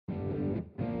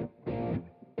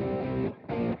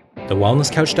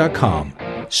thewellnesscouch.com,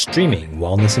 streaming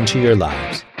wellness into your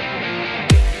lives.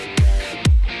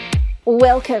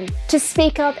 Welcome to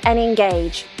Speak Up and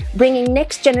Engage, bringing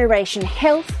next generation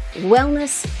health,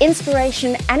 wellness,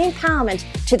 inspiration and empowerment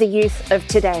to the youth of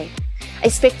today. A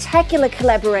spectacular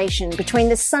collaboration between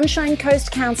the Sunshine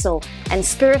Coast Council and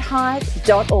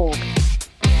spirithive.org.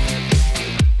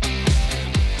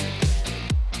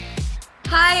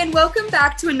 Hi, and welcome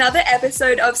back to another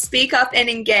episode of Speak Up and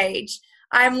Engage.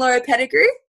 I'm Laura Pettigrew.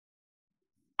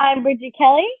 I'm Bridget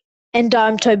Kelly. And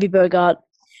I'm Toby Bogart.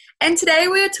 And today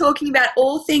we are talking about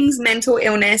all things mental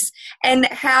illness and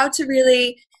how to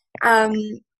really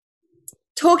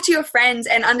talk to your friends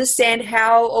and understand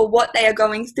how or what they are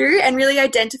going through and really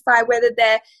identify whether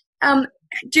they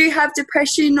do have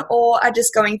depression or are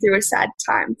just going through a sad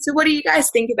time. So what do you guys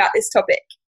think about this topic?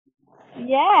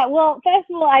 Yeah, well, first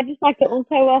of all, I'd just like to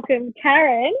also welcome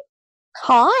Karen.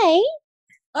 Hi.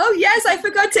 Oh, yes, I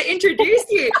forgot to introduce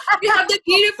you. We have the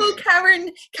beautiful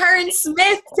Karen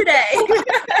Smith today.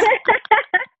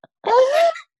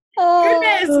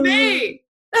 Goodness me.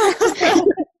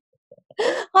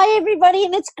 Hi, everybody,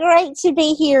 and it's great to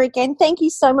be here again. Thank you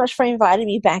so much for inviting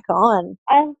me back on.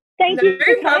 Thank you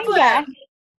for coming back.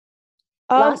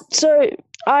 So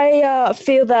I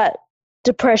feel that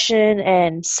depression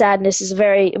and sadness is a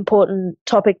very important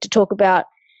topic to talk about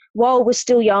while we're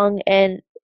still young and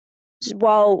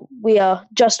while we are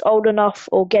just old enough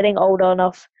or getting older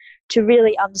enough to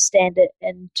really understand it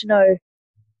and to know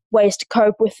ways to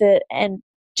cope with it and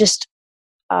just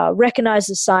recognize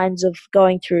the signs of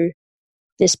going through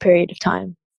this period of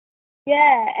time.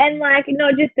 Yeah, and like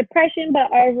not just depression,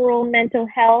 but overall mental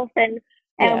health and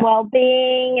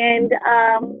well-being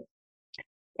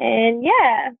and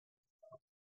yeah.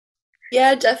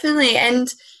 Yeah, definitely.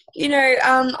 And, you know,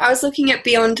 I was looking at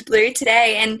Beyond Blue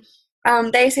today and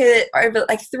they say that over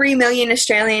like 3 million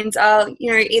Australians are, you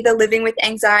know, either living with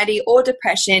anxiety or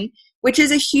depression, which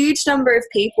is a huge number of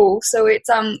people. So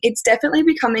it's definitely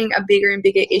becoming a bigger and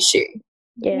bigger issue.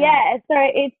 Yeah, so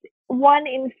it's 1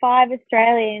 in 5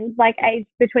 Australians, like aged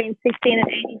between 16 and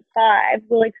 85,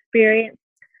 will experience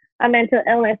a mental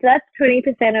illness. So that's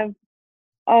 20%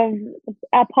 of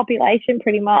our population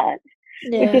pretty much.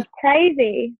 Which is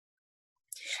crazy.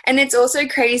 And it's also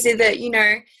crazy that, you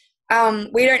know,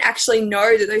 we don't actually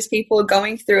know that those people are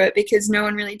going through it because no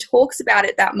one really talks about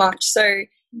it that much. So,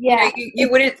 you know, you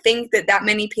wouldn't think that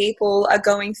many people are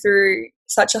going through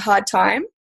such a hard time.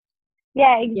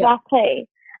 Yeah, exactly.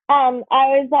 I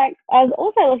was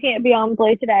also looking at Beyond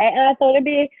Blue today, and I thought it'd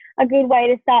be a good way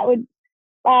to start with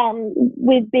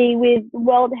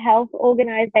World Health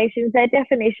Organization's their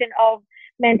definition of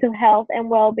mental health and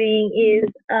well-being is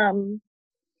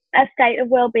a state of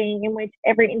well-being in which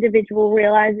every individual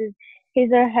realizes his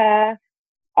or her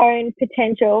own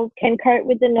potential, can cope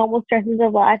with the normal stresses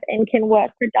of life, and can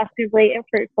work productively and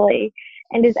fruitfully,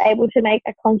 and is able to make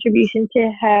a contribution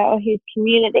to her or his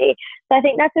community. So I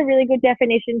think that's a really good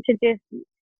definition to just,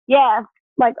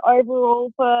 like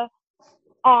overall for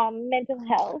mental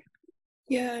health.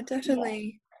 Yeah,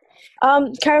 definitely.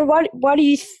 Karen, why do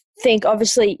you think,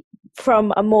 obviously,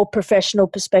 from a more professional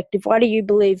perspective, why do you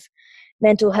believe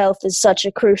mental health is such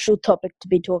a crucial topic to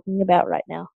be talking about right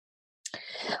now?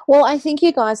 Well, I think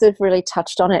you guys have really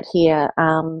touched on it here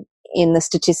in the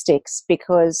statistics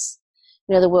because,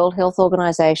 you know, the World Health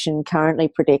Organization currently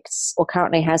predicts or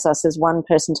currently has us as one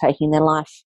person taking their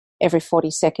life every 40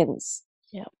 seconds.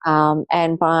 Yep.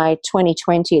 And by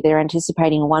 2020, they're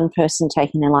anticipating one person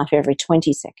taking their life every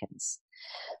 20 seconds.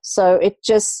 So it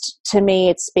just, to me,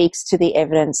 it speaks to the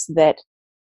evidence that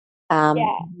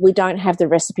we don't have the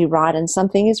recipe right and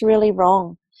something is really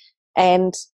wrong.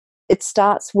 And it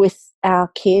starts with our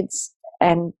kids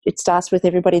and it starts with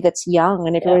everybody that's young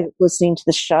and everybody listening to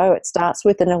the show. It starts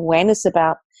with an awareness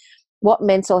about what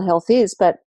mental health is,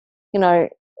 but, you know,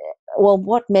 well,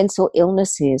 what mental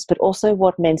illness is, but also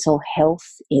what mental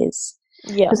health is.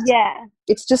 Yeah.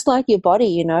 It's just like your body,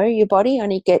 you know, your body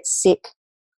only gets sick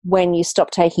when you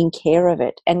stop taking care of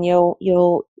it, and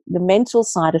the mental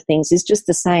side of things is just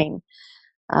the same.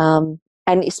 And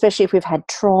especially if we've had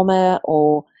trauma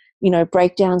or, you know,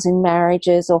 breakdowns in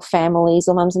marriages or families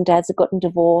or mums and dads have gotten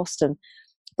divorced, and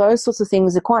those sorts of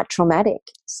things are quite traumatic.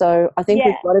 So I think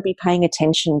we've got to be paying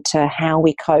attention to how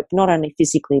we cope, not only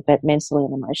physically but mentally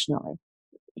and emotionally.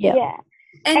 Yeah.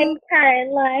 And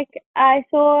Karen, like I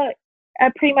saw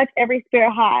pretty much every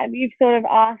Spirit Hive, you've sort of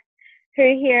asked who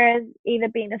here has either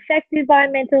been affected by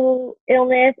mental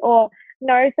illness or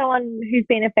know someone who's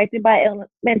been affected by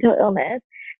mental illness,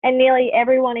 and nearly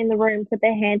everyone in the room put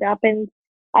their hand up. And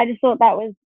I just thought that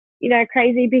was, you know,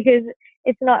 crazy because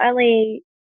it's not only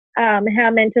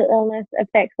how mental illness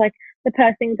affects like the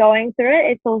person going through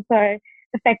it. It's also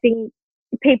affecting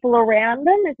people around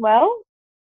them as well.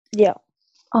 Yeah.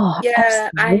 Oh, yeah,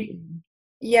 absolutely.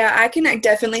 I can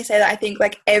definitely say that I think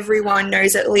like everyone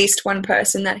knows at least one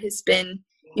person that has been,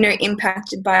 you know,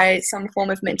 impacted by some form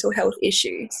of mental health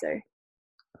issue. So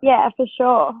yeah, for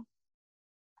sure.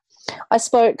 I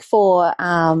spoke for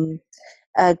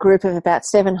a group of about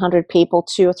 700 people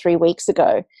 2 or 3 weeks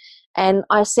ago, and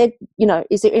I said, you know,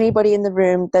 is there anybody in the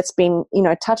room that's been, you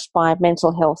know, touched by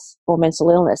mental health or mental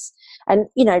illness? And,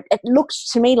 you know, it looked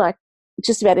to me like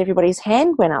just about everybody's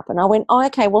hand went up, and I went, oh,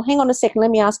 okay, well, hang on a second,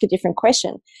 let me ask a different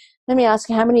question. Let me ask,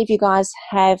 how many of you guys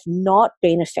have not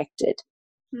been affected?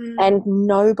 And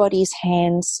nobody's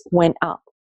hands went up.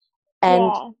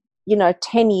 And, you know,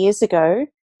 10 years ago,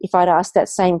 if I'd asked that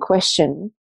same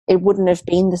question, it wouldn't have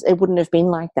been this, it wouldn't have been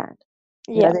like that.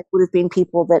 You know, there would have been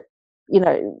people that, you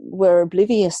know, were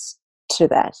oblivious to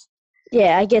that.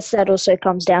 Yeah, I guess that also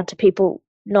comes down to people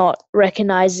not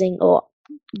recognizing or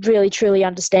really truly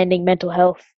understanding mental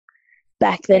health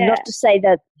back then. Not to say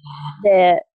that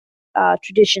their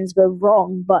traditions were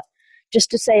wrong, but just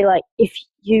to say, like, if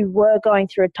you were going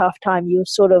through a tough time, you were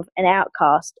sort of an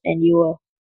outcast and you were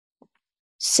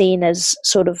seen as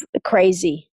sort of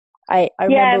crazy. I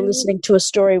remember listening to a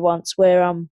story once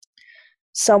where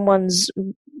someone's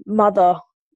mother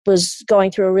was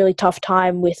going through a really tough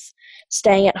time with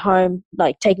staying at home,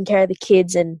 like taking care of the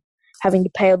kids and having to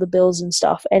pay all the bills and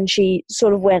stuff. And she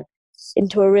sort of went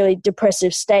into a really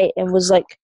depressive state and was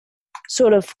like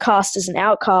sort of cast as an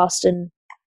outcast and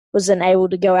wasn't able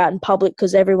to go out in public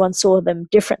because everyone saw them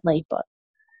differently. But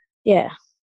yeah,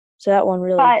 so that one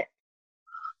really. But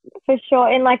for sure,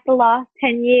 in like the last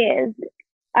 10 years,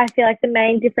 I feel like the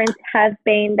main difference has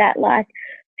been that like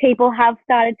people have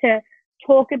started to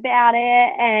talk about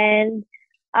it and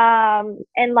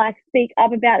like speak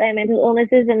up about their mental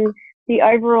illnesses, and the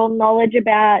overall knowledge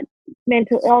about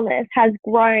mental illness has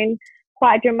grown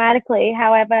quite dramatically.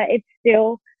 However, it's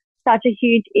still such a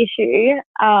huge issue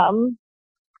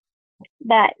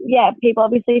that people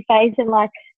obviously face, and like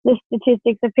the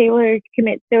statistics of people who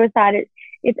commit suicide,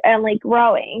 it's only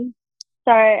growing.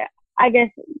 So I guess,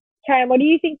 Karen, what do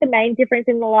you think the main difference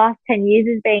in the last 10 years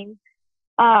has been?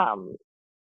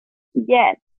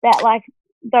 That like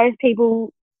those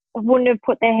people wouldn't have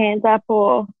put their hands up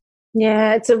or...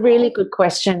 Yeah, it's a really good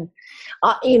question.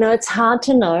 You know, it's hard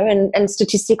to know, and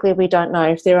statistically we don't know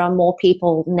if there are more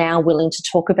people now willing to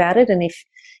talk about it, and if,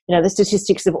 you know, the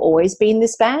statistics have always been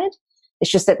this bad.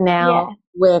 It's just that now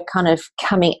we're kind of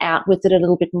coming out with it a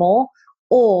little bit more,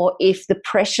 or if the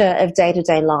pressure of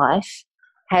day-to-day life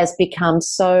has become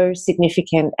so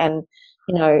significant, and,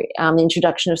 you know, the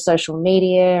introduction of social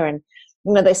media, and,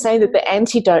 you know, they say that the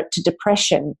antidote to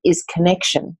depression is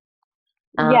connection.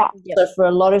 So for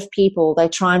a lot of people, they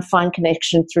try and find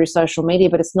connection through social media,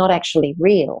 but it's not actually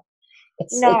real.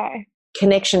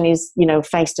 Connection is, you know,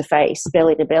 face-to-face,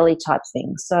 belly-to-belly type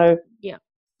thing. So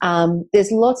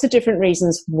there's lots of different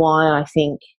reasons why I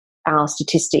think our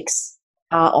statistics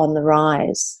are on the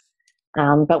rise.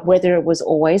 But whether it was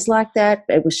always like that,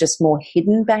 it was just more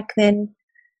hidden back then,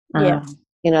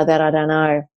 you know, that I don't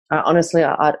know. Honestly,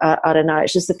 I don't know.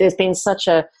 It's just that there's been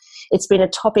it's been a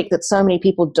topic that so many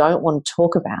people don't want to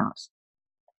talk about,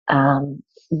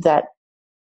 that,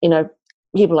 you know,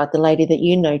 people like the lady that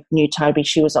you know knew, Toby,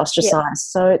 she was ostracized.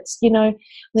 So it's, you know, I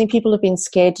think people have been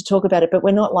scared to talk about it, but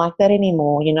we're not like that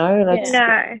anymore, you know.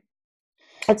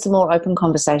 It's a more open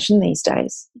conversation these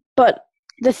days. But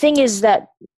the thing is that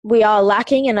we are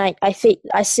lacking, and I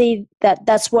see that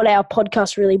that's what our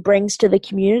podcast really brings to the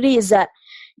community, is that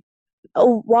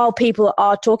while people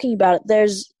are talking about it,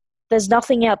 there's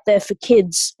nothing out there for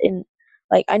kids.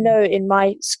 Like, I know in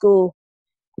my school,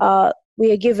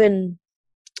 we are given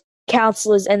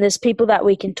counselors and there's people that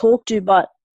we can talk to, but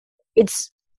it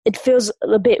feels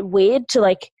a bit weird to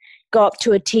like go up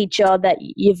to a teacher that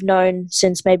you've known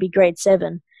since maybe grade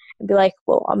 7 and be like,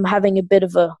 well, I'm having a bit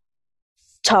of a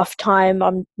tough time.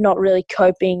 I'm not really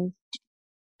coping.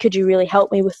 Could you really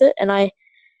help me with it? And I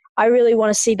really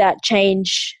want to see that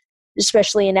change,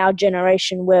 especially in our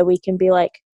generation, where we can be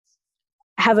like,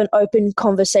 have an open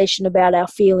conversation about our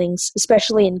feelings,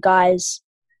 especially in guys,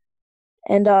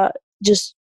 and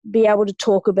just be able to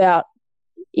talk about,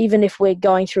 even if we're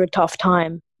going through a tough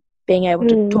time, being able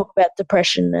to talk about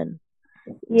depression and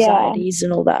anxieties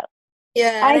and all that.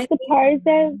 Yeah, I suppose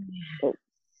there's...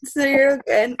 So you're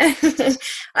good.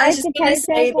 I was just going to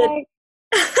say that...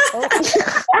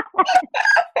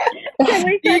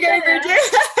 You go, Bridget.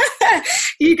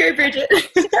 You go, Bridget.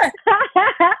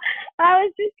 I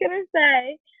was just going to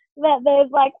say that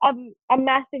there's like a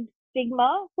massive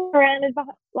stigma surrounded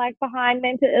behind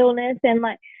mental illness, and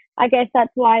like I guess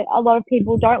that's why a lot of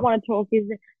people don't want to talk, is,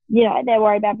 you know, they're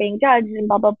worried about being judged and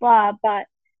blah blah blah. But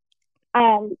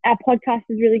our podcast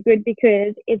is really good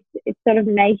because it's sort of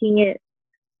making it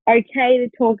okay to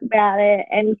talk about it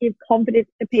and give confidence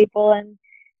to people,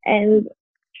 and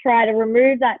try to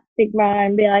remove that stigma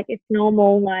and be like, it's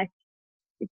normal, like,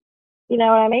 you know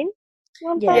what I mean?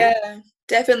 Yeah,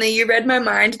 definitely. You read my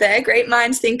mind there. Great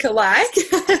minds think alike.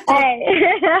 Hey.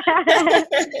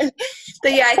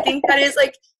 But yeah, I think that is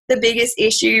like the biggest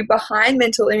issue behind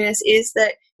mental illness, is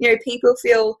that, you know, people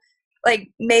feel like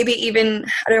maybe even,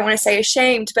 I don't want to say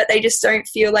ashamed, but they just don't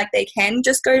feel like they can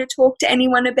just go to talk to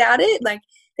anyone about it. Like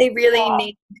they really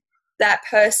need that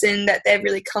person that they're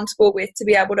really comfortable with to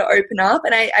be able to open up.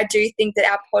 And I do think that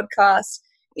our podcast,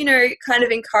 you know, kind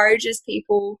of encourages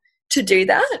people to do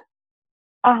that.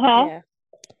 Yeah.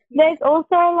 There's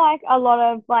also like a lot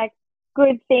of like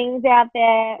good things out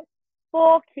there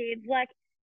for kids, like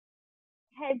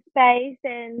Headspace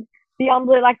and Beyond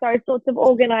Blue, like those sorts of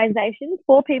organizations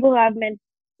for people who have who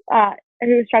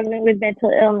are struggling with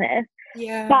mental illness.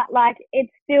 Yeah. But like it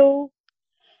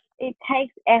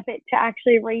takes effort to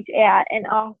actually reach out and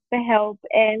ask for help,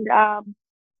 and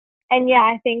yeah,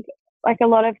 I think like a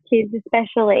lot of kids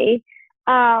especially,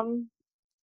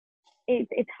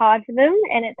 it's hard for them,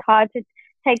 and it's hard to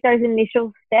take those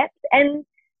initial steps. And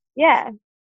yeah,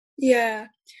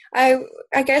 I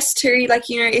guess too, like,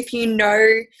 you know, if you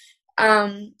know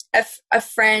a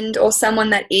friend or someone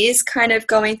that is kind of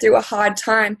going through a hard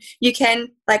time, you can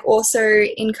like also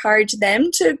encourage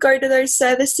them to go to those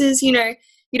services. You know,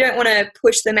 you don't want to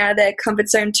push them out of their comfort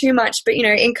zone too much, but, you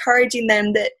know, encouraging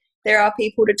them that there are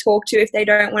people to talk to if they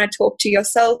don't want to talk to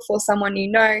yourself or someone you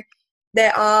know.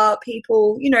 There are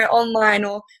people, you know, online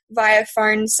or via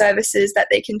phone services that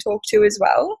they can talk to as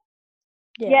well.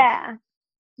 Yeah.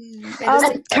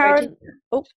 Karen,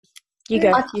 you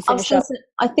go. You finish up.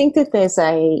 I think that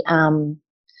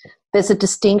there's a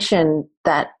distinction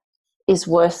that is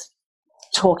worth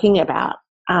talking about,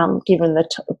 given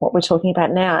what we're talking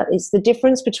about now, is the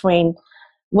difference between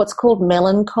what's called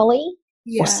melancholy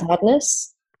or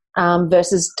sadness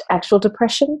versus actual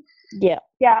depression. Yeah.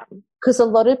 Because a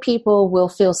lot of people will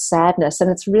feel sadness,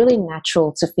 and it's really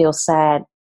natural to feel sad,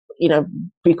 you know,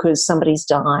 because somebody's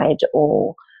died,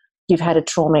 or you've had a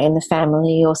trauma in the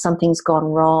family, or something's gone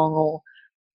wrong, or,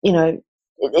 you know,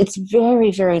 it's very,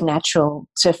 very natural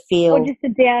to feel. Or just a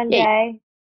down day.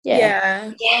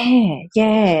 Yeah.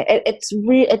 It's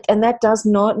real, and that does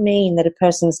not mean that a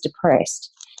person's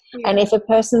depressed. Yeah. And if a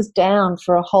person's down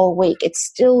for a whole week, it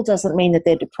still doesn't mean that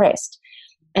they're depressed.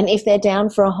 And if they're down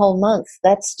for a whole month,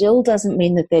 that still doesn't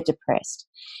mean that they're depressed.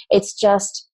 It's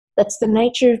just, that's the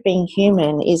nature of being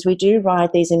human, is we do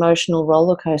ride these emotional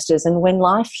roller coasters. And when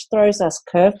life throws us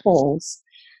curveballs,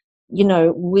 you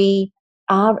know, we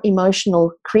are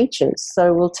emotional creatures,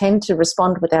 so we'll tend to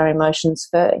respond with our emotions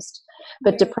first.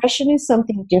 But depression is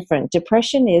something different.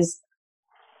 Depression is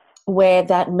where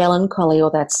that melancholy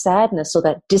or that sadness or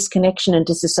that disconnection and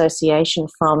disassociation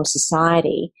from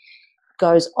society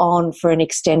goes on for an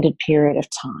extended period of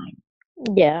time.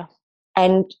 Yeah.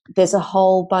 And there's a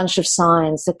whole bunch of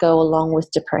signs that go along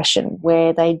with depression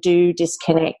where they do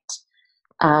disconnect.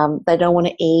 They don't want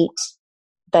to eat.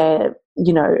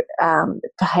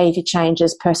 Behavior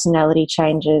changes, personality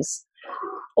changes,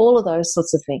 all of those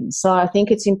sorts of things. So I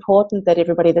think it's important that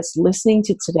everybody that's listening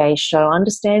to today's show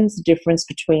understands the difference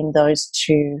between those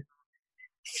two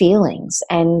feelings.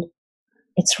 And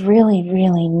it's really,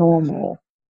 really normal.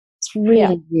 It's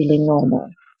really, really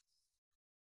normal.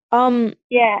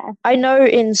 I know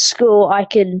in school I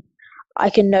can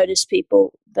notice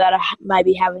people that are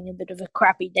maybe having a bit of a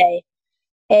crappy day,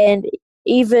 and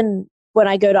even when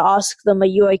I go to ask them, "Are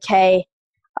you okay?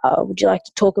 Would you like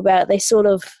to talk about it?" they sort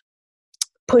of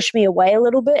push me away a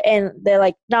little bit, and they're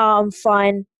like, "No, I'm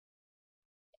fine."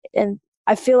 And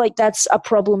I feel like that's a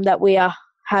problem that we are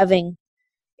having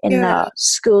in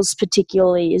schools,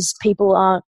 particularly, is people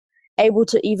aren't able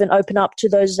to even open up to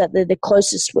those that they're the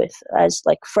closest with as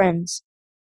like friends.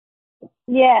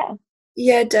 Yeah,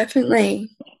 definitely.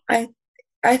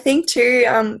 I think too,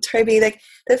 Toby, like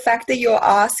the fact that you're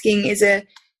asking is a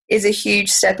huge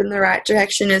step in the right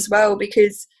direction as well,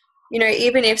 because, you know,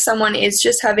 even if someone is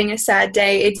just having a sad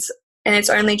day, it's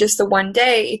only just the one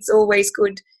day, it's always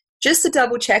good just to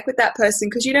double check with that person,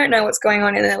 because you don't know what's going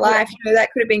on in their life. You know,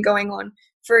 that could have been going on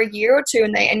for a year or two,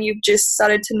 and you've just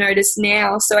started to notice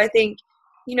now. So I think,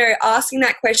 you know, asking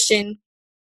that question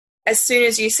as soon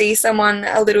as you see someone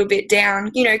a little bit down,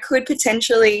 you know, could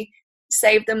potentially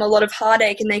save them a lot of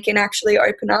heartache, and they can actually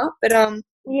open up. But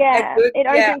Yeah, it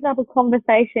opens up a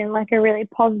conversation, like a really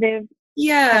positive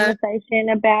conversation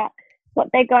about what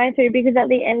they're going through, because at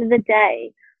the end of the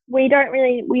day, we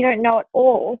don't know at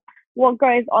all what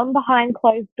goes on behind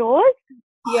closed doors.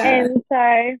 Yeah. And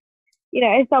so, you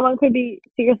know, someone could be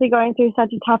seriously going through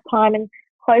such a tough time and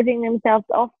closing themselves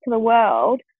off to the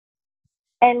world,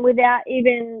 and without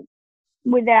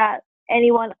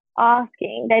anyone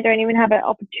asking, they don't even have an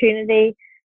opportunity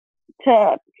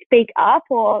to speak up,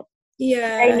 or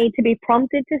they need to be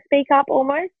prompted to speak up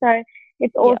almost. So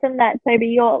it's awesome that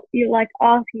Toby, you're like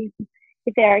asking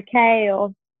if they're okay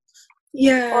or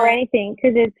anything,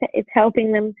 because it's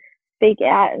helping them speak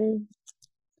out.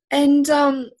 And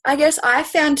I guess I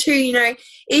found too, you know,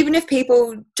 even if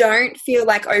people don't feel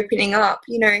like opening up,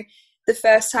 you know, the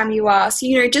first time you ask,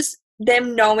 you know, just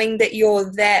them knowing that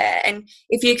you're there. And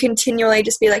if you continually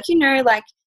just be like, you know, like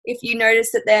if you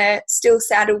notice that they're still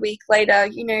sad a week later,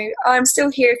 you know, I'm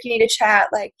still here if you need a chat,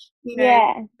 like, you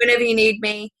know, whenever you need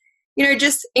me, you know,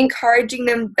 just encouraging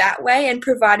them that way and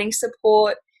providing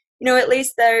support. You know, at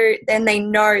least then they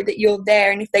know that you're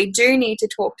there. And if they do need to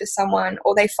talk to someone,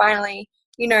 or they finally,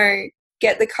 you know,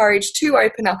 get the courage to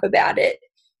open up about it,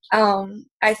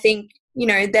 I think, you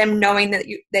know, them knowing that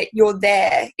you're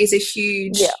there is a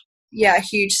huge, a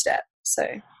huge step. So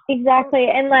exactly.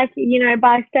 And like, you know,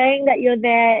 by saying that you're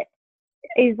there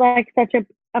is like such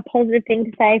a positive thing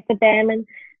to say for them, and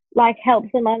like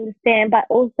helps them understand. But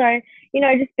also, you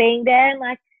know, just being there and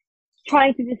like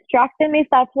trying to distract them if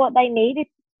that's what they need. If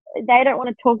they don't want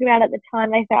to talk about it at the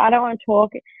time, they say, I don't want to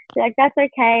talk. They're like, that's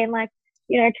okay. And like,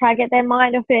 you know, try to get their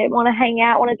mind off it, want to hang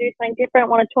out, want to do something different,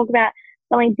 want to talk about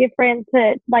something different,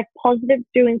 to like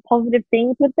doing positive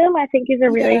things with them, I think is a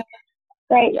really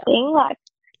great thing. Like,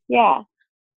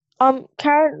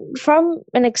 Karen, from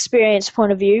an experience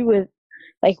point of view, with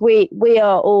like we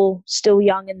are all still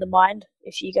young in the mind,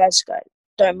 if you guys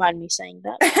don't mind me saying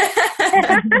that.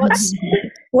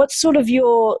 What's sort of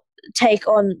your take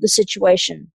on the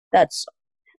situation that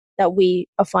we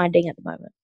are finding at the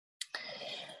moment?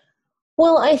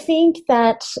 Well, I think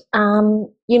that,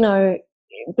 you know,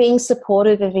 being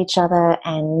supportive of each other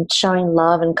and showing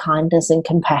love and kindness and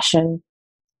compassion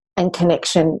and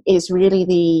connection is really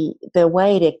the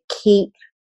way to keep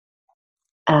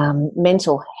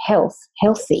mental health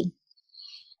healthy.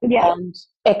 Yeah. And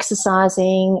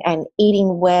exercising and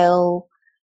eating well,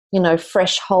 you know,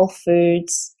 fresh whole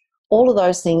foods, all of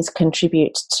those things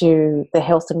contribute to the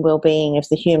health and well-being of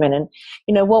the human. And,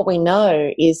 you know, what we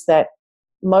know is that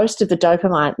most of the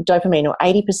dopamine, or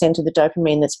 80% of the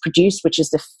dopamine that's produced, which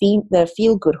is the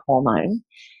feel-good hormone,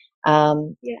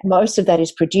 most of that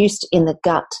is produced in the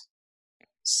gut.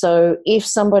 So if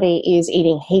somebody is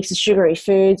eating heaps of sugary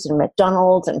foods and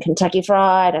McDonald's and Kentucky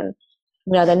Fried, and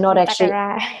you know they're not actually,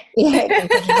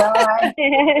 Kentucky Fried,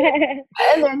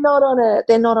 and they're not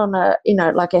on a you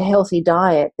know, like a healthy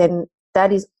diet, then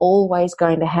that is always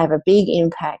going to have a big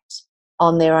impact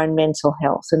on their own mental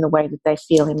health and the way that they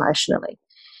feel emotionally,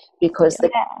 because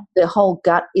the whole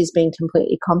gut is being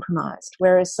completely compromised.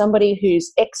 Whereas somebody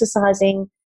who's exercising,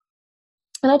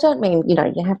 and I don't mean, you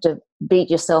know, you have to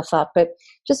beat yourself up, but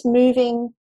just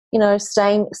moving, you know,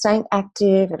 staying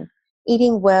active and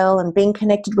eating well and being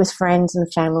connected with friends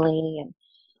and family, and,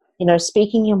 you know,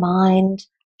 speaking your mind,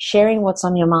 sharing what's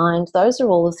on your mind, those are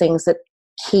all the things that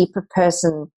keep a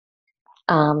person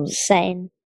sane.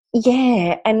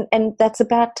 Yeah, and that's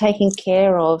about taking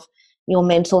care of your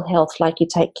mental health like you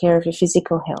take care of your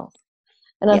physical health.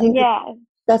 And I think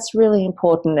that's really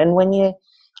important. And when you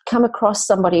come across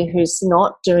somebody who's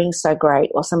not doing so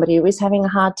great, or somebody who is having a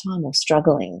hard time or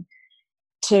struggling,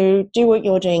 to do what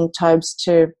you're doing, Tobes,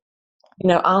 to, you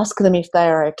know, ask them if they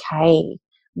are okay,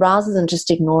 rather than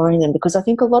just ignoring them, because I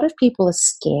think a lot of people are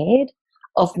scared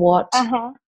of what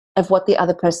the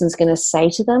other person's going to say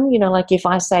to them. You know, like if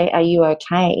I say, are you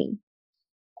okay?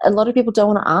 A lot of people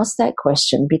don't want to ask that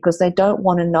question because they don't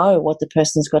want to know what the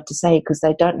person's got to say, because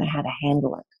they don't know how to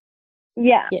handle it.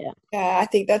 Yeah, I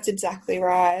think that's exactly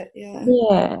right.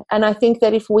 Yeah, and I think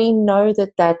that if we know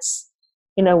that that's,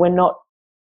 you know, we're not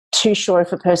too sure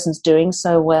if a person's doing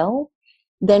so well,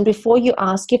 then before you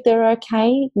ask if they're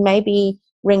okay, maybe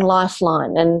ring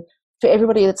Lifeline. And for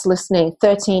everybody that's listening,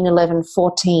 13 11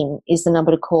 14 is the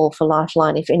number to call for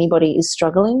Lifeline if anybody is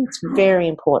struggling. It's very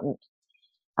important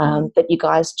that you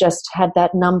guys just had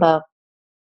that number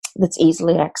that's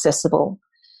easily accessible.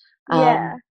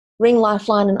 Ring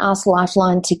Lifeline and ask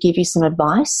Lifeline to give you some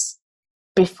advice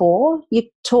before you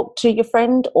talk to your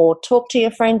friend, or talk to your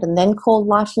friend and then call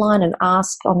Lifeline and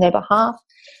ask on their behalf.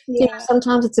 You know,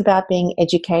 sometimes it's about being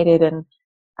educated and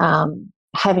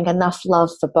having enough love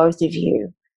for both of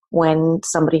you when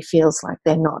somebody feels like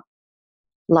they're not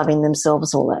loving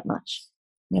themselves all that much,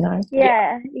 you know?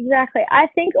 Yeah, exactly. I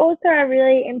think also a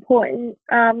really important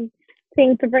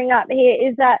thing to bring up here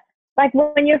is that, like,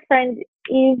 when your friend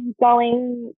is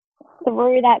going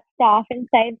through that stuff and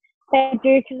say they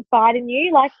do confide in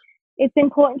you, like, it's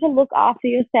important to look after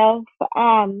yourself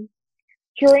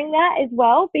during that as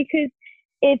well, because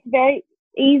it's very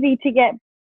easy to get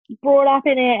brought up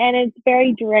in it, and it's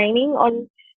very draining on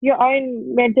your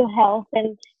own mental health.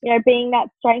 And, you know, being that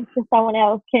strength to someone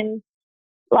else can,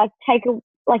 like,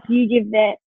 you give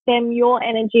them your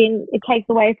energy, and it takes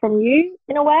away from you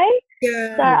in a way.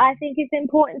 Yeah. So I think it's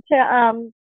important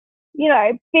to, you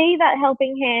know, be that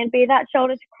helping hand, be that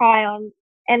shoulder to cry on,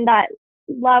 and that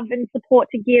love and support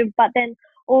to give, but then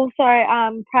also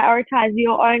prioritize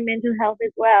your own mental health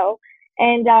as well,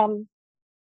 and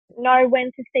know when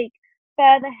to seek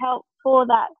further help for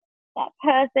that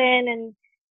person,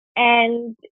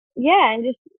 and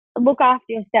just look after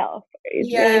yourself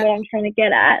is really what I'm trying to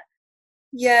get at.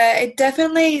 Yeah, it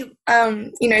definitely,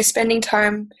 you know, spending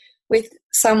time with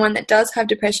someone that does have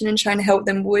depression and trying to help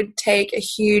them would take a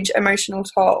huge emotional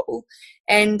toll.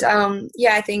 And,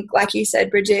 I think, like you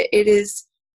said, Bridget, it is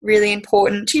really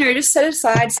important to, you know, just set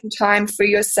aside some time for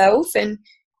yourself. And,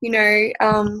 you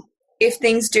know, if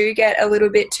things do get a little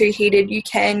bit too heated, you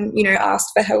can, you know, ask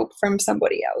for help from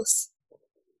somebody else.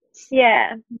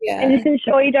 Yeah. And just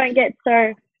ensure you don't get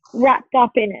so wrapped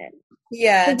up in it.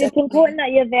 Yeah, because it's important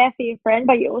that you're there for your friend,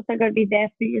 but you also got to be there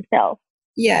for yourself.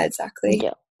 Yeah, exactly.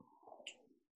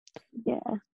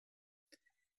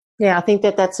 Yeah, I think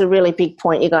that's a really big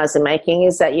point you guys are making,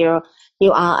 is that you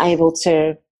are able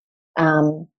to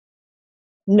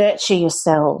nurture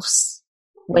yourselves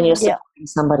when you're supporting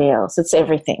somebody else. It's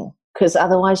everything, because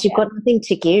otherwise you've got nothing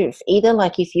to give. Either,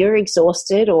 like, if you're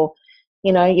exhausted, or,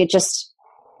 you know, you're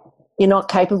not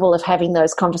capable of having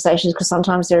those conversations because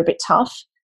sometimes they're a bit tough.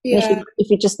 Yeah.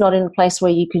 If you're just not in a place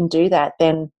where you can do that,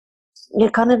 then you're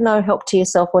kind of no help to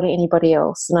yourself or to anybody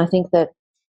else. And I think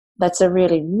that's a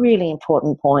really, really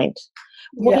important point.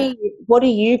 What do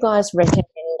you guys recommend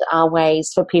are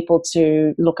ways for people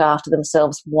to look after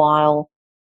themselves while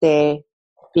they're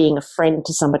being a friend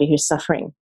to somebody who's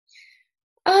suffering?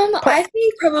 I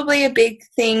think probably a big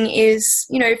thing is,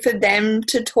 you know, for them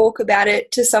to talk about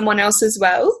it to someone else as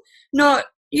well.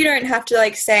 You don't have to,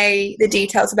 like, say the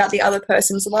details about the other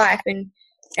person's life and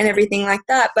everything like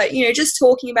that, but, you know, just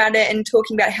talking about it and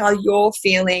talking about how you're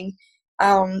feeling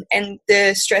and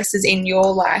the stresses in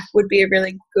your life would be a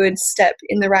really good step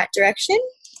in the right direction.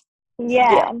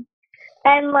 Yeah.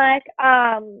 And like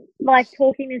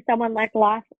talking to someone like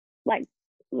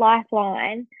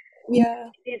Lifeline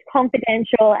is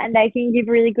confidential, and they can give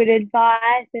really good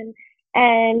advice,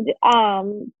 and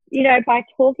you know, by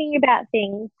talking about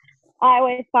things, I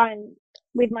always find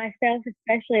with myself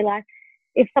especially, like,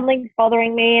 if something's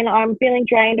bothering me and I'm feeling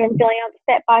drained or I'm feeling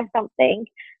upset by something,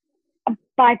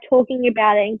 by talking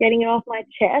about it and getting it off my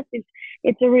chest,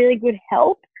 it's a really good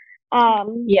help.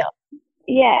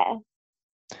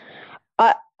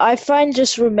 I find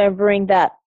just remembering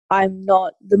that I'm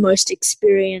not the most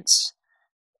experienced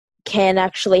can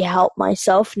actually help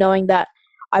myself, knowing that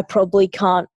I probably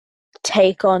can't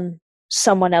take on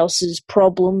someone else's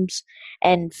problems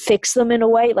and fix them in a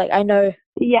way. Like, I know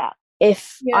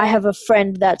if I have a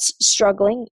friend that's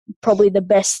struggling, probably the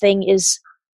best thing is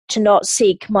to not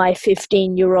seek my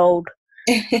 15-year-old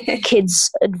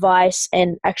kid's advice,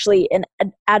 and actually an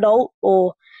adult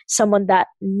or someone that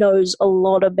knows a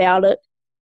lot about it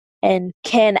and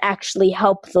can actually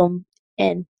help them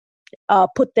and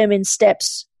put them in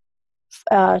steps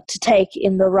to take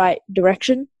in the right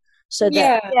direction, so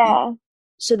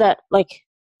that like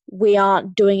we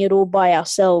aren't doing it all by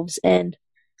ourselves and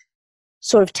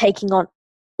sort of taking on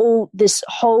all this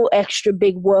whole extra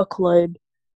big workload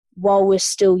while we're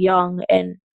still young,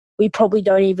 and we probably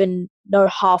don't even know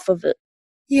half of it.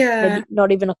 Maybe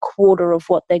not even a quarter of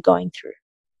what they're going through.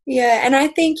 Yeah, and I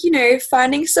think, you know,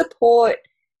 finding support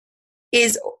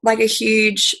is like a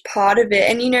huge part of it.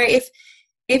 And, you know, if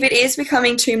it is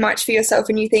becoming too much for yourself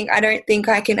and you think, I don't think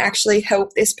I can actually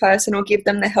help this person or give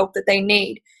them the help that they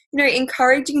need, you know,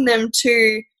 encouraging them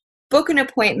to book an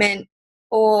appointment,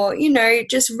 or, you know,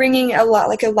 just ringing a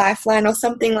lifeline or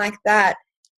something like that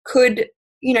could,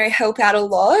 you know, help out a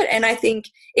lot. And I think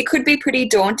it could be pretty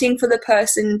daunting for the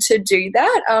person to do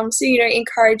that. So, you know,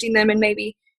 encouraging them and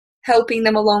maybe helping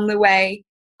them along the way.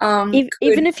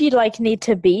 Even if you need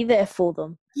to be there for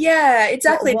them. Yeah,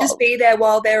 exactly. Just be there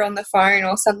while they're on the phone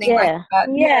or something like that.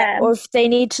 Yeah. Or if they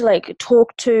need to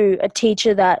talk to a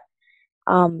teacher that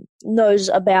knows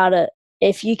about it,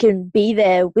 if you can be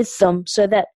there with them so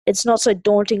that it's not so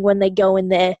daunting when they go in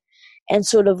there and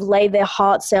sort of lay their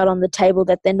hearts out on the table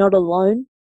that they're not alone.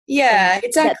 Yeah,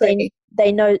 exactly.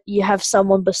 They know you have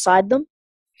someone beside them.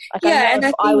 Like, I know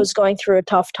if I was going through a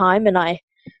tough time and I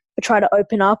try to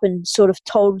open up and sort of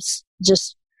told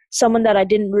just someone that I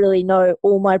didn't really know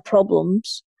all my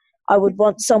problems, I would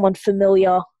want someone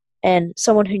familiar and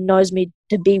someone who knows me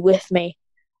to be with me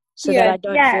so that I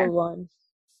don't feel alone.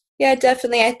 Yeah,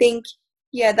 definitely. I think,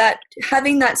 that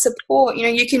having that support,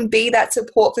 you can be that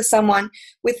support for someone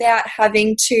without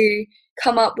having to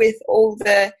come up with all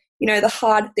the, the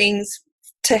hard things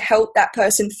to help that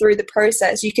person through the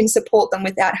process. You can support them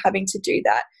without having to do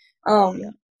that.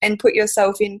 And put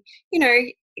yourself in,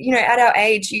 at our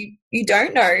age, you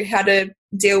don't know how to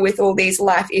deal with all these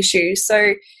life issues.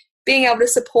 So being able to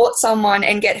support someone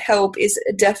and get help is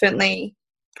definitely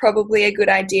probably a good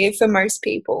idea for most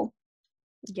people.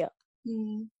 Yeah.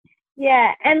 Mm.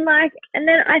 Yeah, and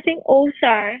then I think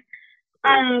also,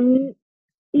 how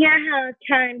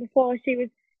Karen before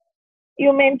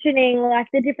you're mentioning like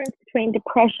the difference between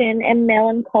depression and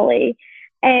melancholy,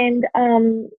 and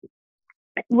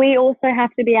we also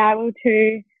have to be able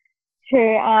to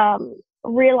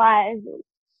realize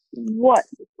what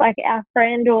like our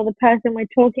friend or the person we're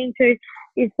talking to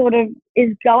is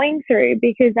going through,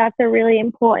 because that's a really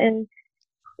important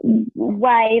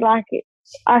way, like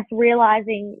us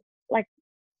realizing, like,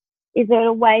 is it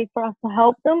a way for us to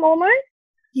help them almost?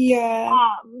 Yeah.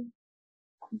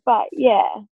 But yeah,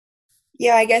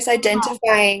 I guess to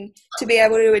be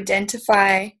able to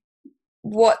identify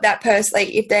what that person, like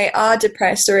if they are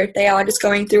depressed or if they are just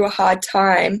going through a hard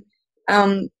time,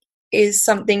 is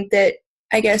something that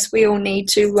I guess we all need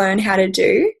to learn how to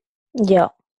do. Yeah.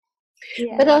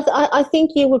 But I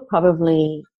think you would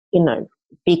probably,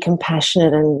 be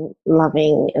compassionate and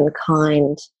loving and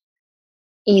kind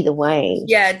either way.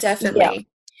 Yeah, definitely.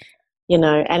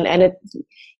 Yeah. And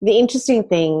the interesting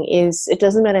thing is it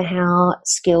doesn't matter how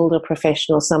skilled or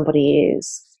professional somebody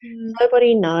is.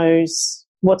 Nobody knows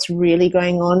what's really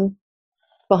going on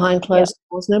behind closed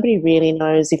doors. Nobody really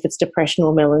knows if it's depression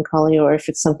or melancholy or if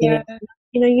it's something else.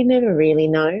 You never really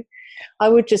know. I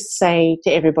would just say to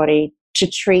everybody to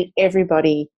treat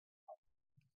everybody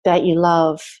that you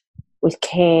love with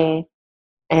care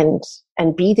and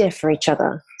be there for each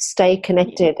other. Stay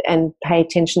connected and pay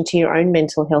attention to your own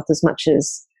mental health as much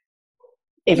as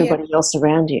everybody else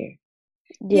around you.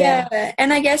 Yeah.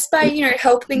 And I guess by,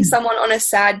 helping someone on a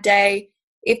sad day,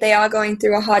 if they are going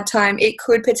through a hard time, it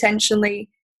could potentially,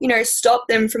 stop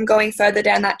them from going further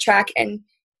down that track and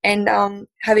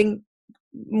having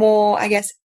more, I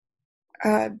guess,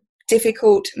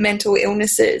 difficult mental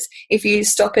illnesses if you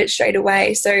stop it straight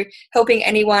away. So helping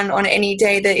anyone on any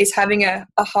day that is having a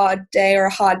hard day or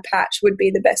a hard patch would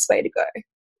be the best way to go.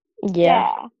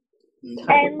 Yeah.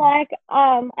 And I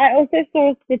also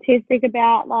saw a statistic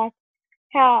about like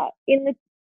how in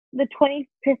the 20%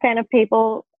 of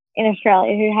people in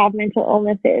Australia who have mental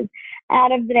illnesses,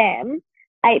 out of them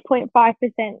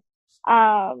 8.5%,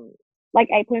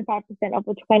 8.5% of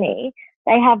the 20,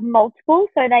 they have multiple.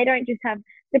 So they don't just have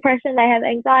depression, they have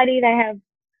anxiety, they have,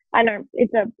 I know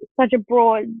it's such a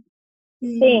broad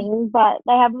thing, but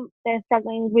they're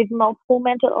struggling with multiple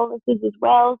mental illnesses as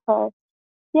well. So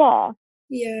yeah.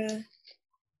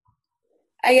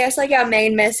 I guess like our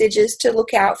main message is to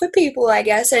look out for people, I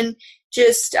guess, and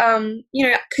just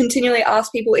continually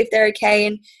ask people if they're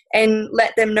okay and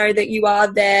let them know that you are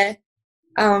there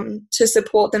to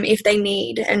support them if they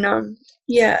need. And for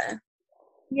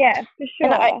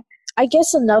sure. And I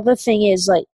guess another thing is,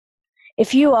 like,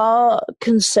 if you are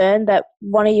concerned that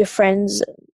one of your friends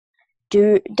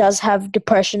does have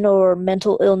depression or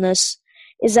mental illness,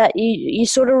 is that you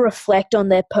sort of reflect on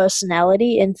their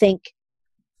personality and think,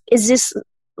 is this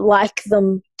like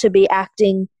them to be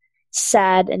acting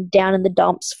sad and down in the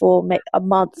dumps for a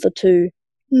month or two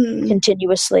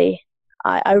continuously?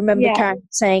 I remember Karen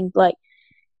saying, like,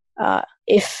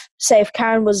 if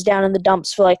Karen was down in the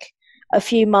dumps for like a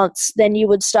few months, then you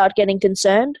would start getting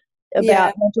concerned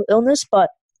about mental illness. But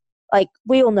like,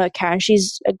 we all know Karen,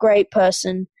 she's a great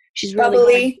person. She's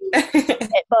really bubbly,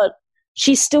 but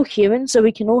she's still human, so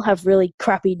we can all have really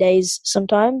crappy days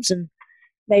sometimes, and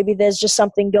maybe there's just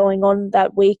something going on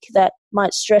that week that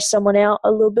might stress someone out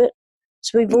a little bit.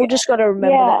 So we've all just got to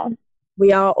remember that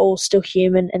we are all still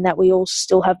human and that we all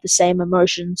still have the same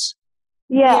emotions.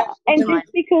 Yeah, and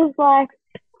just because like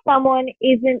someone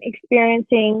isn't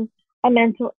experiencing a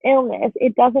mental illness,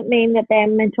 it doesn't mean that their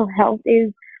mental health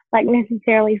is like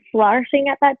necessarily flourishing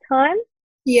at that time.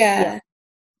 Yeah.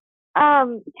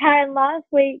 Karen, last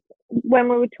week when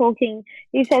we were talking,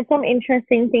 you said some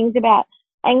interesting things about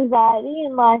anxiety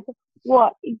and like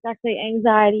what exactly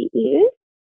anxiety is.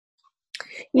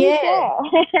 Yeah.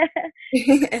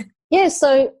 Yeah,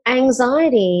 so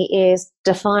anxiety is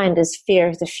defined as fear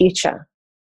of the future.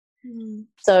 Mm.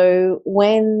 So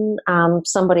when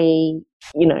somebody,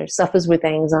 suffers with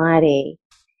anxiety,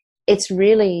 it's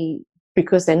really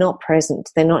because they're not present,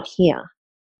 they're not here.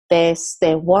 They're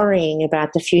worrying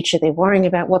about the future, they're worrying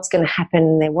about what's going to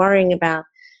happen, they're worrying about,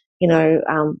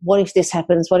 what if this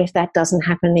happens, what if that doesn't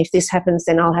happen, if this happens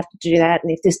then I'll have to do that,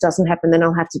 and if this doesn't happen then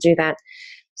I'll have to do that.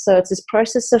 So it's this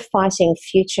process of fighting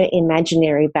future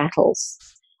imaginary battles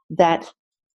that,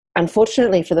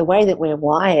 unfortunately, for the way that we're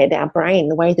wired, our brain,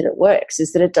 the way that it works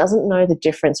is that it doesn't know the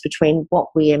difference between what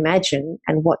we imagine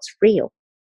and what's real.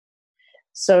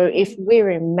 So if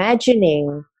we're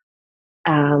imagining,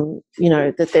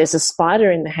 that there's a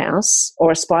spider in the house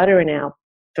or a spider in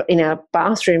our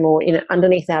bathroom or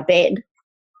underneath our bed,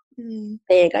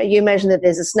 there you go. You imagine that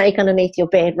there's a snake underneath your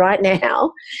bed right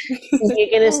now. You're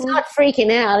going to start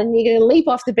freaking out and you're going to leap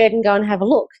off the bed and go and have a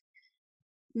look.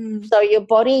 So your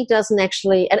body doesn't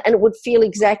actually, and it would feel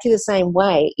exactly the same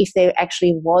way if there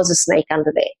actually was a snake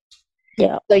under there.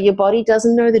 Yeah. So your body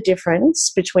doesn't know the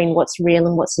difference between what's real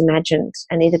and what's imagined,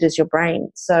 and neither does your brain.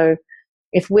 So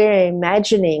if we're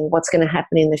imagining what's going to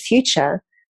happen in the future,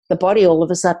 the body all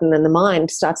of a sudden and the mind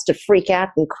starts to freak out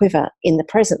and quiver in the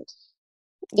present,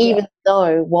 even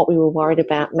though what we were worried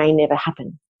about may never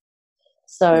happen.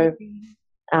 So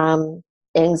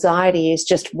anxiety is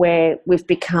just where we've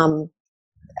become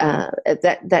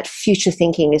that future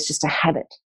thinking is just a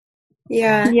habit.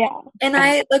 Yeah. And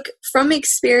I from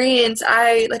experience,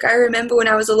 I remember when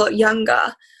I was a lot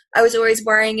younger, I was always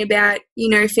worrying about,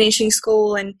 finishing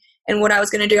school and what I was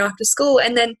going to do after school.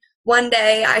 And then one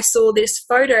day I saw this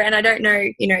photo, and I don't know,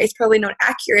 it's probably not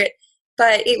accurate,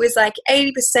 but it was like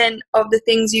 80% of the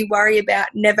things you worry about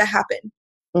never happen.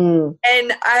 And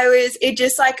it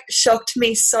just shocked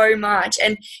me so much.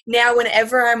 And now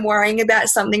whenever I'm worrying about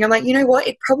something, I'm like, you know what,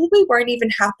 it probably won't even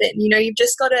happen. You've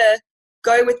just got to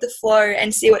go with the flow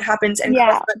and see what happens and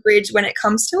cross that bridge when it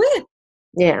comes to it.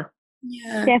 Yeah.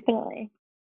 Definitely.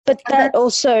 But that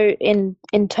also, in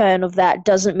turn of that,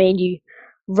 doesn't mean you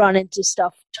run into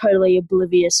stuff totally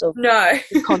oblivious of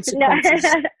the consequences.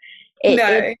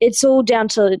 It's all down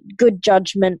to good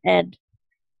judgment and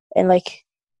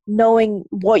knowing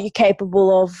what you're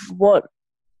capable of,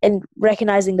 and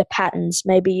recognizing the patterns.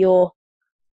 Maybe you're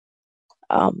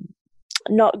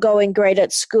not going great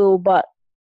at school, but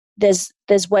there's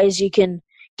ways you can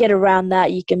get around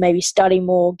that. You can maybe study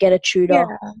more, get a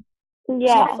tutor,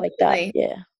 stuff like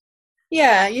that.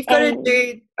 Yeah, you've got to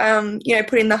do,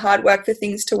 put in the hard work for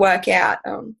things to work out.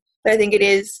 But I think it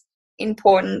is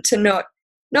important to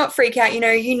not freak out. You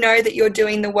know that you're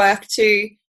doing the work to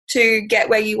get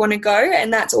where you want to go,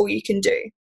 and that's all you can do.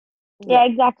 Yeah,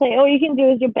 exactly. All you can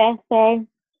do is your best. So,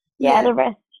 the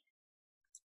rest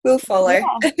will follow.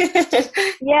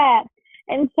 Yeah.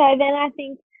 And so then I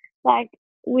think,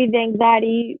 with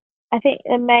anxiety, I think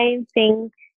the main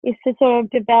thing is to sort of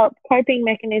develop coping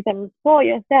mechanisms for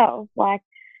yourself. Like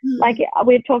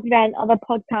we've talked about in other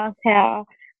podcasts,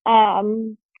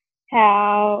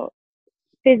 how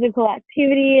physical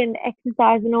activity and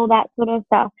exercise and all that sort of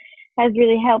stuff has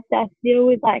really helped us deal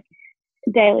with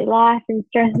daily life and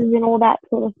stresses and all that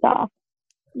sort of stuff.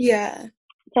 Yeah.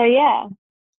 So yeah,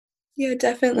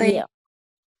 definitely. Yeah.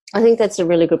 I think that's a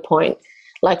really good point.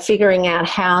 Figuring out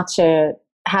how to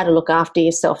look after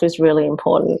yourself is really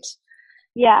important.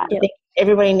 Yeah. I think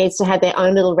everybody needs to have their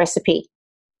own little recipe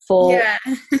for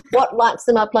what lights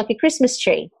them up like a Christmas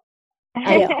tree.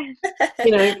 And,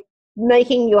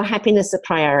 making your happiness a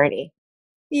priority.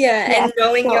 Yeah, and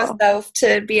knowing yourself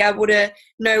to be able to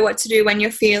know what to do when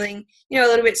you're feeling, a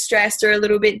little bit stressed or a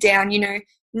little bit down,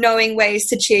 knowing ways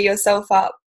to cheer yourself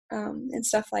up and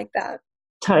stuff like that.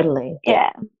 Totally.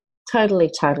 Yeah. Totally.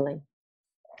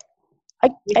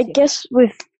 I guess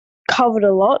we've covered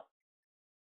a lot.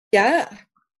 Yeah.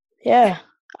 Yeah.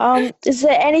 Is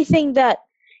there anything that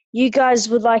you guys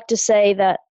would like to say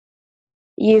that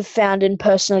you've found in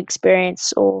personal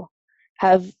experience or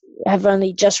have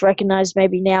only just recognized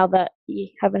maybe now that you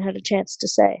haven't had a chance to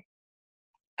say?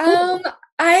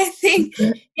 I think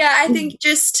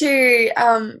just to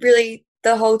really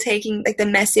the whole taking the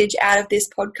message out of this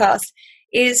podcast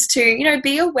is to,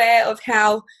 be aware of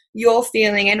how you're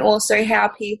feeling and also how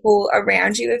people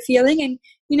around you are feeling. And,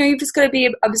 you've just got to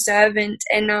be observant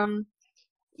and,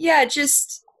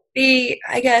 just be,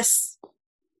 I guess,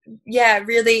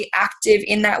 really active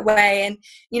in that way and,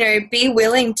 be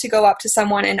willing to go up to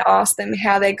someone and ask them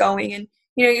how they're going. And,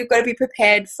 you've got to be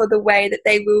prepared for the way that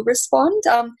they will respond.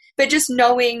 But just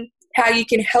knowing how you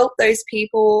can help those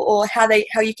people or how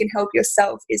you can help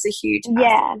yourself is a huge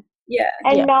aspect.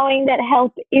 And knowing that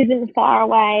help isn't far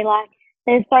away. Like,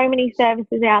 there's so many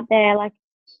services out there, like,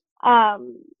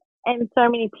 and so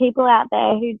many people out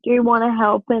there who do want to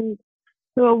help and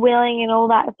who are willing and all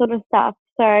that sort of stuff.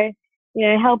 So, you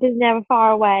know, help is never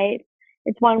far away.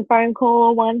 It's one phone call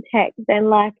or one text,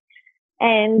 and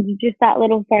just that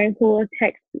little phone call or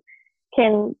text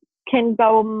can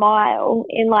go a mile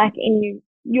in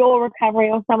your recovery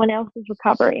or someone else's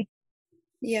recovery.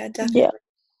 Yeah, definitely. Yeah.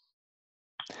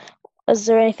 Is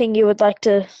there anything you would like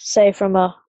to say from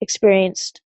a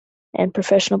experienced and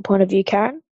professional point of view,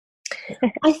 Karen?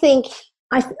 I think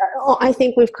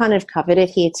we've kind of covered it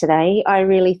here today. I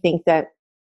really think that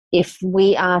if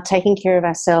we are taking care of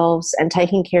ourselves and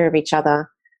taking care of each other,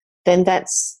 then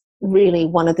that's really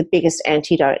one of the biggest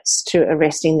antidotes to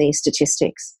arresting these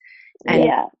statistics. And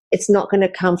it's not going to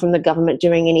come from the government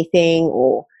doing anything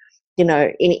or, you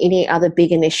know, in any other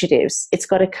big initiatives. It's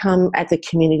got to come at the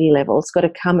community level. It's got to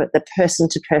come at the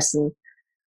person-to-person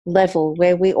level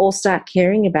where we all start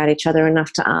caring about each other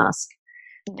enough to ask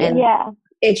and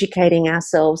educating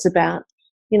ourselves about,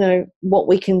 you know, what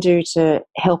we can do to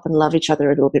help and love each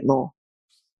other a little bit more.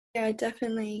 Yeah,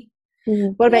 definitely.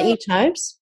 What about you,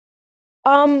 Tobes?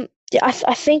 I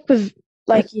think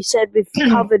like you said, we've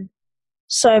covered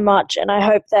so much, and I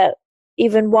hope that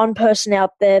even one person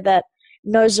out there that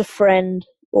knows a friend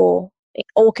or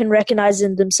can recognize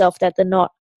in themselves that they're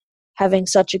not having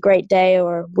such a great day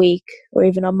or a week or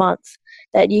even a month,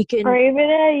 that you can, or even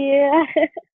a year,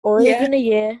 even a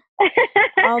year.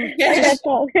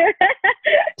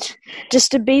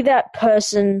 Just to be that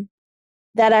person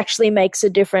that actually makes a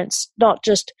difference, not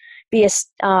just be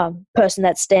a person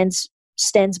that stands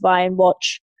by and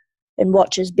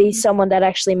watches. Be someone that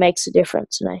actually makes a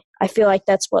difference, and I feel like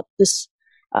that's what this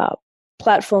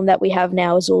platform that we have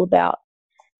now is all about.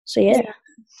 So yeah,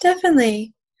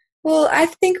 definitely. Well, I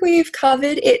think we've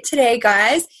covered it today,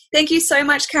 guys. Thank you so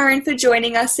much, Karen, for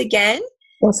joining us again.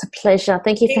 It was a pleasure.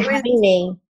 Thank you for having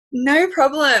me. No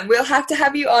problem. We'll have to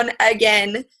have you on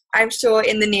again, I'm sure,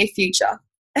 in the near future.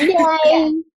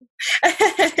 Yay!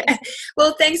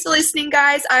 Well, thanks for listening,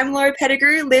 guys. I'm Laura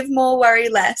Pettigrew. Live more, worry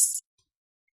less.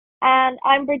 And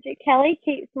I'm Bridget Kelly.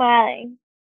 Keep smiling.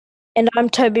 And I'm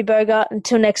Toby Bogart.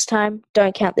 Until next time,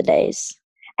 don't count the days.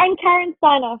 And Karen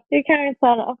sign off. Do Karen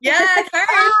sign off. Yeah,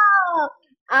 Karen.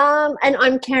 And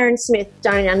I'm Karen Smith.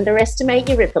 Don't underestimate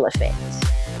your ripple effect.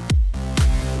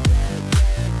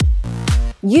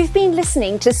 You've been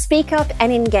listening to Speak Up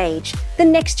and Engage, the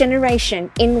next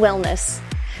generation in wellness.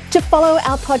 To follow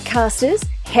our podcasters,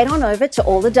 head on over to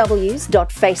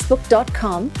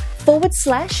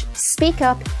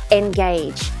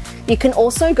allthews.facebook.com/speakupengage. You can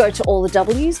also go to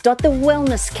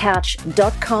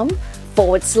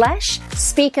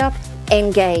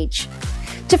allthews.thewellnesscouch.com/speakupengage.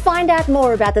 To find out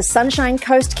more about the Sunshine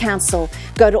Coast Council,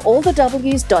 go to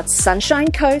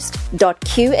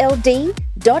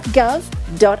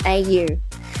allthews.sunshinecoast.qld.gov.au.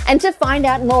 And to find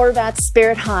out more about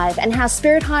Spirit Hive and how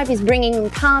Spirit Hive is bringing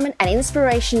empowerment and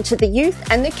inspiration to the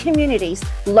youth and the communities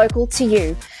local to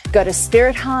you, go to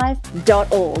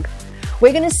spirithive.org.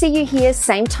 We're going to see you here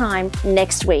same time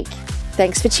next week.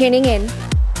 Thanks for tuning in.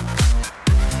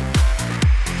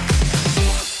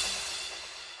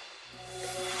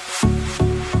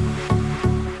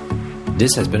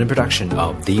 This has been a production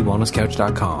of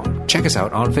TheWellnessCouch.com. Check us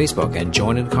out on Facebook and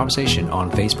join in the conversation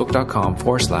on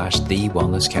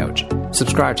Facebook.com/TheWellnessCouch.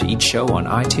 Subscribe to each show on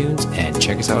iTunes and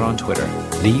check us out on Twitter.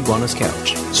 The Wellness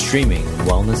Couch, streaming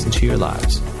wellness into your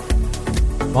lives.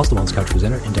 Whilst the Wellness Couch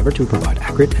presenter endeavor to provide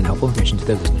accurate and helpful information to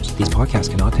their listeners, these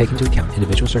podcasts cannot take into account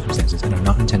individual circumstances and are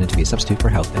not intended to be a substitute for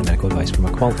health and medical advice from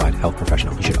a qualified health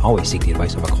professional. You should always seek the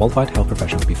advice of a qualified health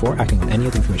professional before acting on any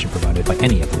of the information provided by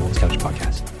any of the Wellness Couch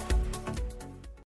podcasts.